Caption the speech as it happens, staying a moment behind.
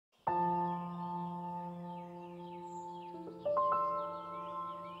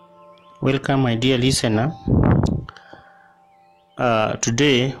Welcome, my dear listener.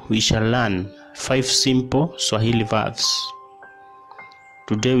 Today we shall learn 5 simple Swahili verbs.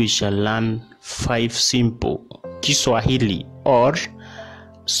 Today we shall learn 5 simple Kiswahili or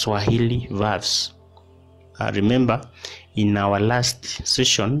Swahili verbs. Remember, in our last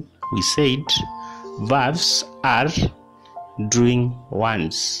session we said verbs are doing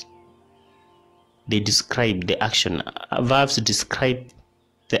ones. They describe the action. Verbs describe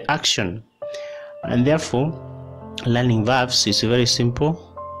the action, and therefore learning verbs is very simple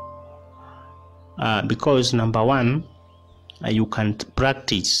because number one, you can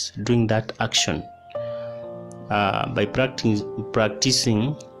practice doing that action. By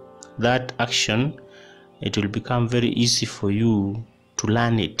practicing that action, it will become very easy for you to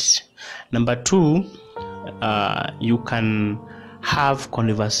learn it. Number two, you can have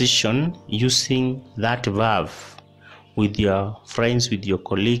conversation using that verb with your friends, with your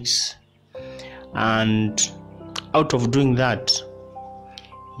colleagues, and out of doing that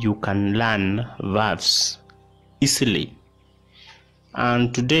you can learn verbs easily.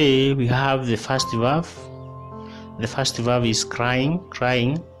 And today we have the first verb. The first verb is crying.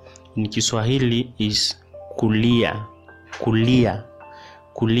 Crying in Kiswahili is kulia.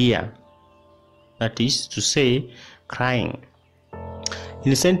 That is to say, crying.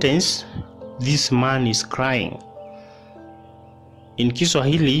 In a sentence, this man is crying. In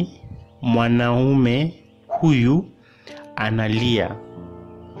Kiswahili, mwanaume huyu analia.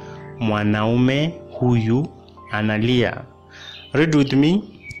 Mwanaume huyu analia. Read with me.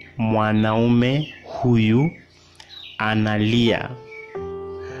 Mwanaume huyu analia.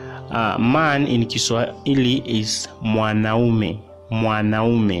 Man in Kiswahili is mwanaume.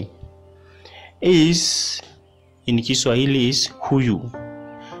 Mwanaume. Is in Kiswahili is huyu.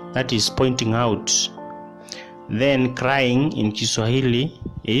 That is pointing out. Then crying in Kiswahili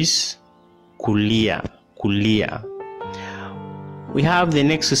is kulia. We have the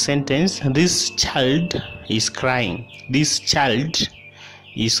next sentence. This child is crying. This child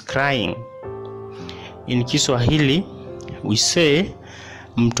is crying. In Kiswahili we say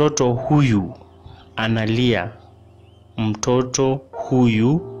mtoto huyu analia. Mtoto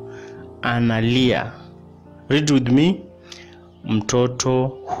huyu analia. Read with me. Mtoto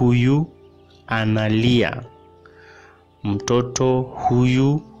huyu analia. Mtoto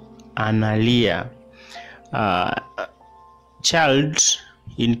huyu analia. Child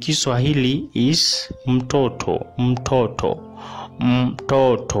in Kiswahili is mtoto.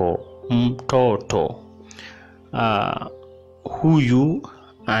 Huyu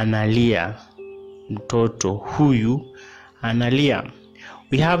analia. Mtoto huyu analia.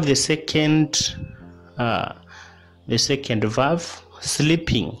 We have the second verb,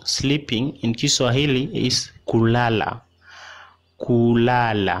 sleeping. Sleeping in Kiswahili is kulala.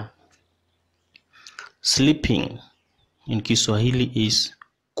 Sleeping in Kiswahili is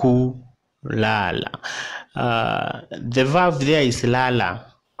kulala. The verb there is lala.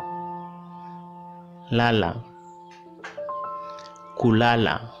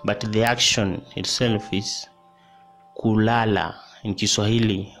 Kulala, but the action itself is kulala. In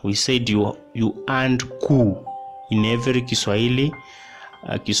Kiswahili we said you earned ku in every Kiswahili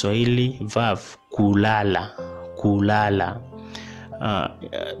verb. Kulala.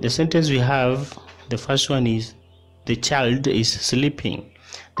 The sentence we have, the first one is the child is sleeping.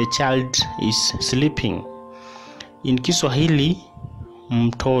 The child is sleeping. In Kiswahili,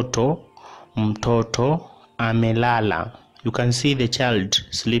 mtoto amelala. You can see the child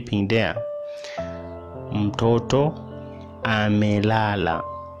sleeping there. Mtoto amelala.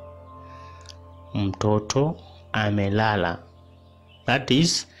 Mtoto amelala. That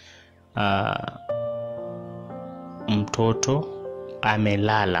is mtoto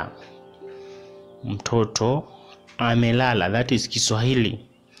amelala. Mtoto amelala. That is Kiswahili.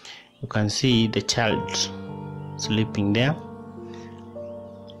 You can see the child sleeping there.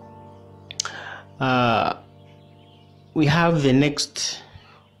 We have the next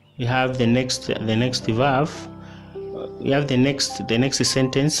verb. We have the next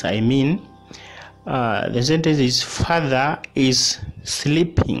sentence. The sentence is father is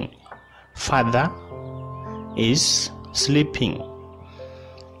sleeping. Father is sleeping.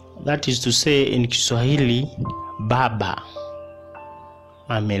 That is to say, in Kiswahili, baba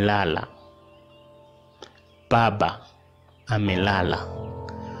amelala. Baba amelala.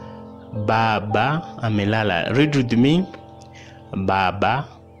 Baba amelala. Read with me. Baba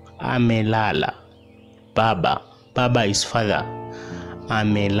amelala. Baba is father.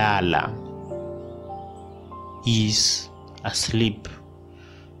 Amelala is asleep.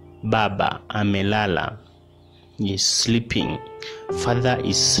 Baba amelala. is sleeping. Father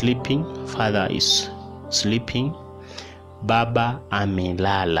is sleeping. Father is sleeping. Baba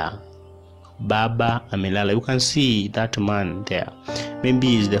amelala. Baba amelala. You can see that man there. Maybe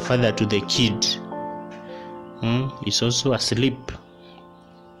he's the father to the kid. He's also asleep.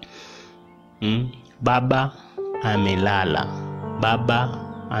 Baba amelala.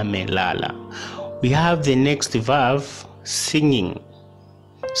 Baba amelala. We have the next verb, singing.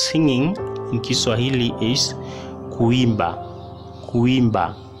 Singing in Kiswahili is kuimba.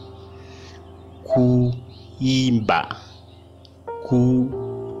 Kuimba. Kuimba.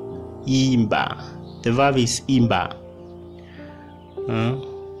 Kuimba. The verb is imba.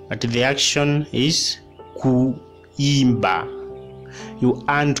 But the action is kuimba. You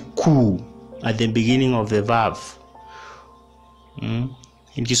add ku at the beginning of the verb.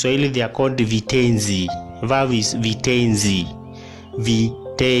 In Kiswahili they are called vitenzi. Verb is vitenzi.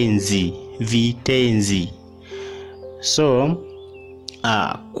 Vitenzi. Vitenzi. So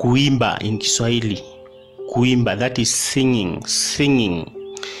kuimba in Kiswahili. Kuimba, that is singing. Singing.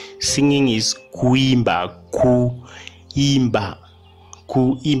 Singing is kuimba. Kuimba.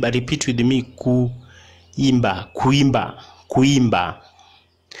 Kuimba. Repeat with me. Kuimba. Kuimba. Kuimba.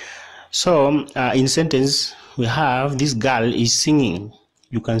 So in sentence we have this girl is singing.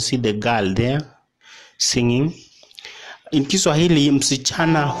 You can see the girl there singing. In Kiswahili,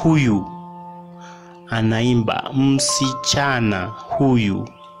 msichana huyu anaimba. Msichana huyu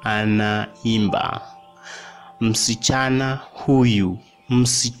anaimba. Msichana huyu.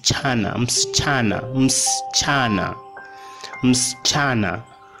 Msichana. Msichana. Msichana. Msichana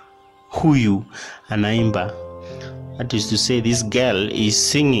huyu anaimba. That is to say, this girl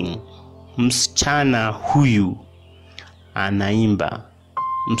is singing. Msichana huyu anaimba.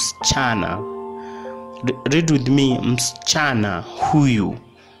 Msichana. Read with me. Msichana huyu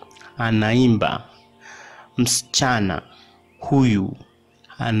anaimba. Msichana huyu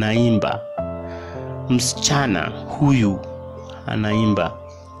anaimba. Msichana huyu anaimba.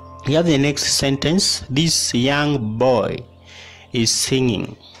 We have the next sentence. This young boy is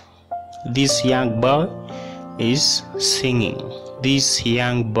singing. This young boy is singing. This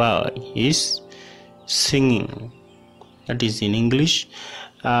young boy is singing. That is in English.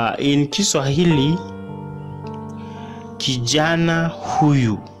 In Kiswahili, kijana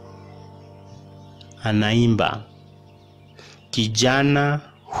huyu anaimba. Kijana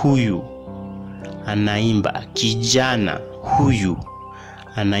huyu anaimba. Kijana huyu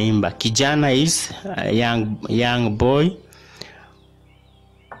anaimba. Kijana is a young boy.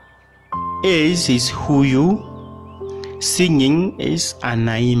 Is huyu. Singing is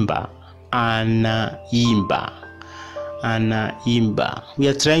anaimba. Anaimba. Anaimba. We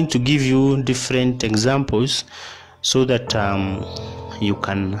are trying to give you different examples so that you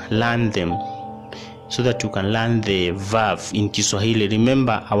can learn them, so that you can learn the verb in Kiswahili.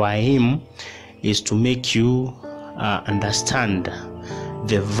 Remember, our aim is to make you understand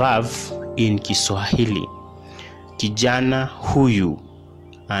the verb in Kiswahili. Kijana huyu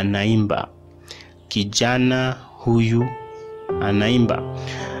anaimba. Kijana huyu anaimba.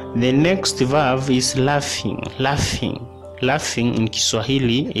 The next verb is laughing. Laughing. Laughing in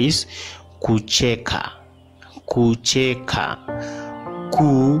Kiswahili is kucheka. Kucheka.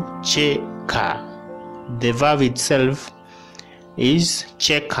 Kucheka. The verb itself is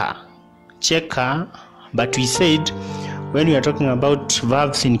cheka. Cheka, but we said when we are talking about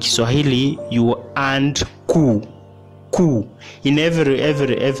verbs in Kiswahili, you add ku. Ku in every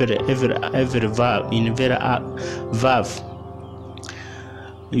verb, in every verb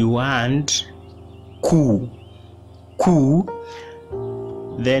you add ku. Ku,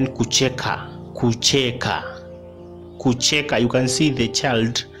 then kucheka. Kucheka. Kucheka. You can see the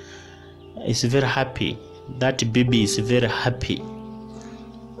child is very happy. That baby is very happy.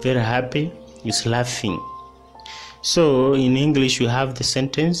 Very happy. Is laughing. So in English we have the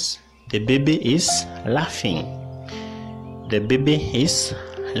sentence, the baby is laughing. The baby is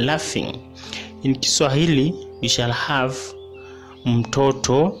laughing. In Kiswahili we shall have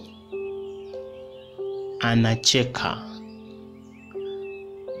mtoto anacheka.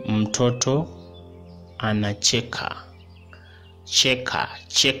 Mtoto anacheka. Cheka.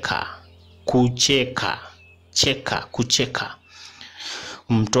 Cheka. Kucheka. Cheka. Kucheka.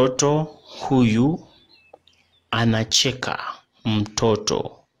 Mtoto huyu anacheka.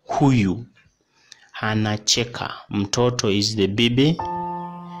 Mtoto huyu anacheka. Mtoto is the baby.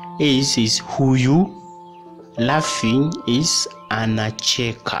 Is huyu. Laughing is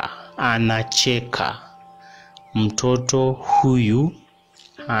anacheka. Anacheka. Mtoto huyu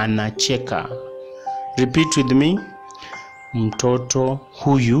anacheka. Repeat with me. Mtoto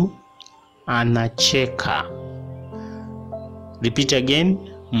huyu anacheka. Repeat again.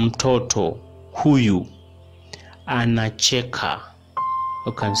 Mtoto huyu anacheka.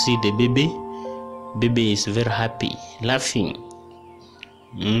 You can see the baby. Baby is very happy, laughing.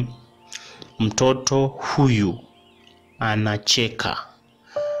 Mtoto huyu anacheka.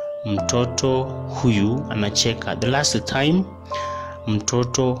 Mtoto huyu anacheka. The last time.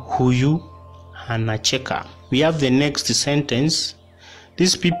 Mtoto huyu anacheka. We have the next sentence.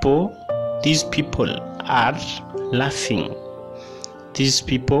 These people are laughing. These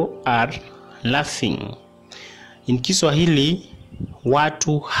people are laughing. In Kiswahili,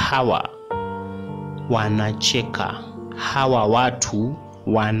 watu hawa wanacheka. Hawa watu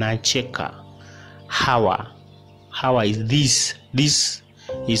wanacheka. Hawa is this. This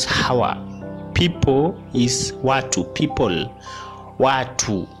is hawa. People is watu. People.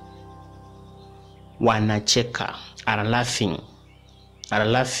 Watu wanacheka. Are laughing. Are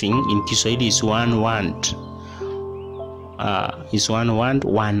laughing in Kiswahili is one word. Is one word.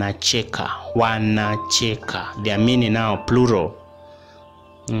 Wanacheka. Wanacheka. They are meaning now plural.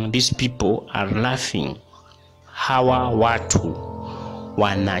 These people are laughing. Hawa watu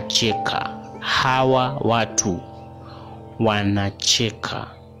wanacheka. Hawa watu wanacheka.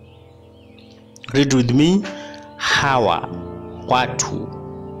 Read with me. Hawa watu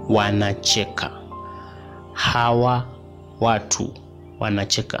wanacheka. Hawa watu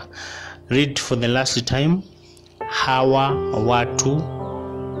wanacheka. Read for the last time. Hawa watu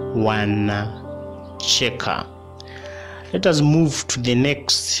wanacheka. Let us move to the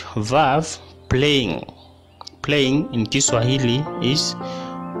next verb, playing. Playing in Kiswahili is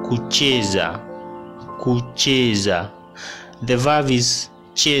kucheza. Kucheza. The verb is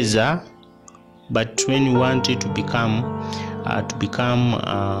cheza, but when you want it to become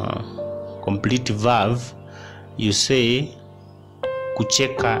complete verb, you say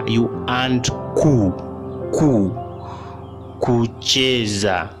kucheka, you add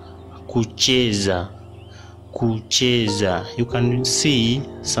kucheza. Kucheza. Kucheza. You can see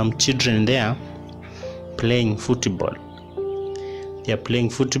some children there playing football. They are playing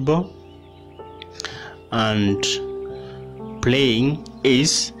football, and playing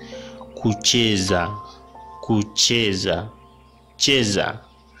is kucheza. Kucheza. Cheza.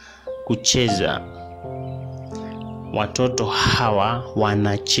 Kucheza. Watoto hawa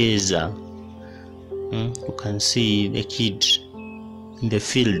wanacheza. You can see the kid in the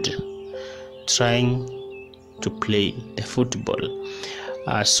field trying to play the football.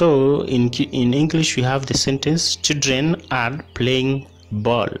 So in English we have the sentence, children are playing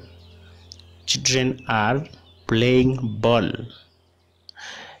ball. Children are playing ball.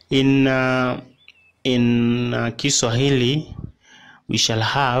 In Kiswahili we shall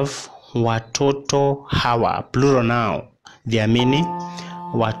have watoto hawa, plural now. They are meaning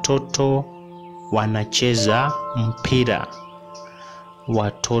watoto wanacheza mpira.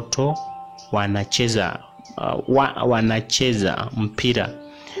 Watoto wanacheza wanacheza mpira.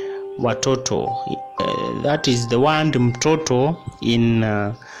 Watoto, that is the word mtoto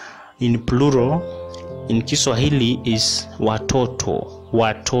in plural in Kiswahili is watoto.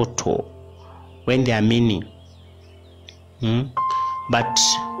 Watoto when they are meaning. But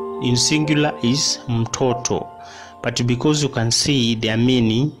in singular is mtoto. But because you can see their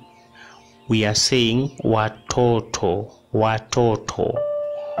meaning, we are saying watoto. Watoto.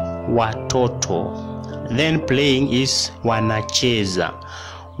 Watoto. Then playing is wanacheza.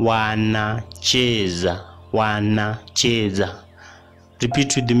 Wanacheza. Wanacheza.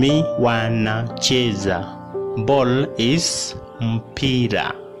 Repeat with me. Wanacheza. Ball is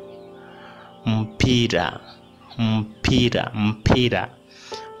mpira. Mpira. Mpira. Mpira.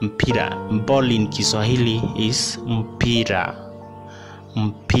 Mpira. Ball in Kiswahili is mpira.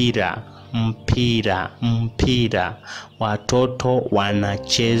 Mpira. Mpira. Mpira. Watoto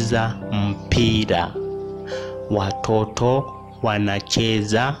wanacheza mpira. Watoto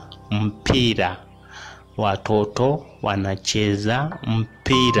wanacheza mpira. Watoto wanacheza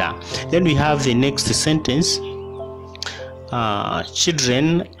mpira. Then we have the next sentence.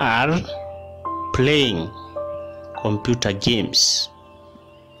 Children are playing computer games.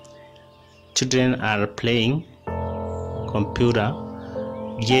 Children are playing computer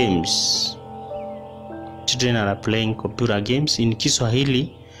games. Children are playing computer games. In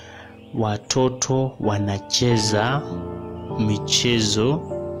Kiswahili, watoto wanacheza michezo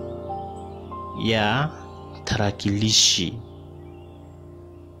ya tarakilishi.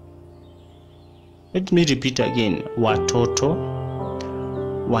 Let me repeat again. Watoto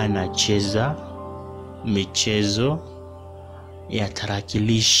wanacheza michezo ya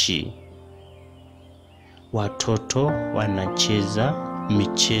tarakilishi. Watoto wanacheza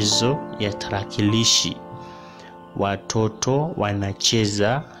michezo ya tarakilishi. watoto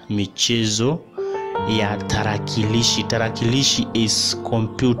wanacheza michezo ya tarakilishi. Tarakilishi is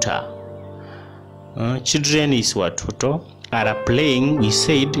computer. Children is watoto are playing. We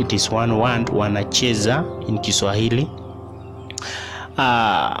said it is one word, wanacheza in Kiswahili.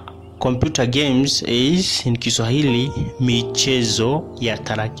 Computer games is in Kiswahili michezo ya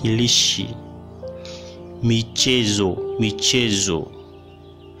tarakilishi. Michezo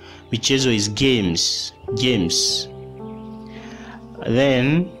is games.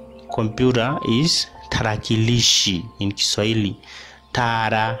 Then computer is tarakilishi in Kiswahili.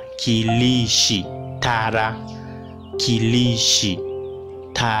 Tarakilishi.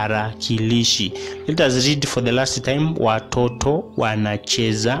 Let us read for the last time. Watoto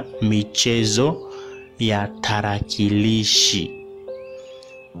wanacheza michezo ya tarakilishi.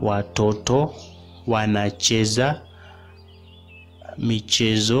 Watoto wanacheza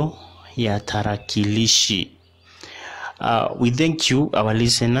michezo ya tarakilishi. We thank you, our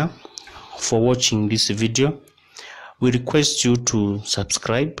listener, for watching this video. We request you to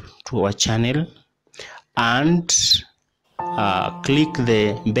subscribe to our channel and click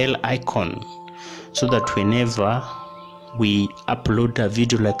the bell icon so that whenever we upload a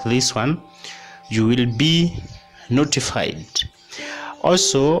video like this one, you will be notified.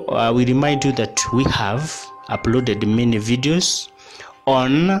 Also, we remind you that we have uploaded many videos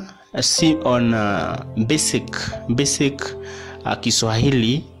on basic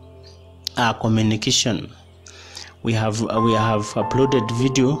Kiswahili communication. We have uploaded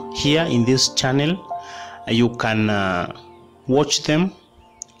video here in this channel. You can watch them,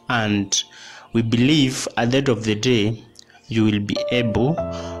 and we believe at the end of the day you will be able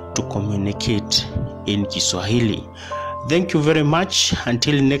to communicate in Kiswahili. Thank you very much.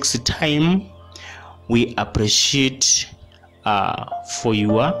 Until next time, we appreciate for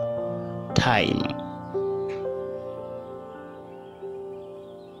your time.